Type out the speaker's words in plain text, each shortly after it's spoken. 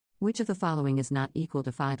Which of the following is not equal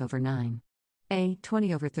to 5 over 9? A.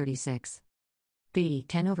 20 over 36. B.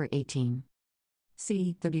 10 over 18.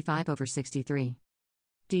 C. 35 over 63.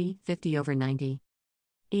 D. 50 over 90.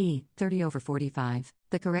 E. 30 over 45.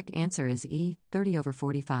 The correct answer is E. 30 over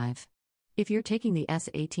 45. If you're taking the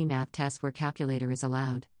SAT math test where calculator is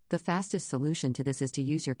allowed, the fastest solution to this is to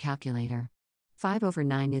use your calculator. 5 over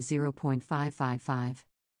 9 is 0.555.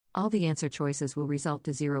 All the answer choices will result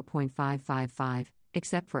to 0.555,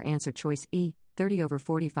 except for answer choice E, 30 over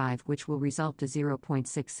 45, which will result to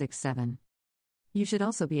 0.667. You should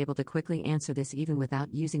also be able to quickly answer this even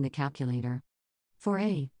without using the calculator. For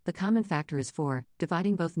A, the common factor is 4,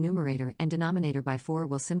 dividing both numerator and denominator by 4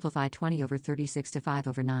 will simplify 20 over 36 to 5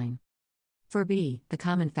 over 9. For B, the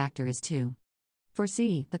common factor is 2. For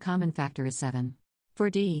C, the common factor is 7. For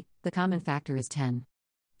D, the common factor is 10.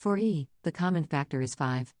 For E, the common factor is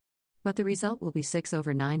 5. But the result will be 6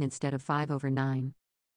 over 9 instead of 5 over 9.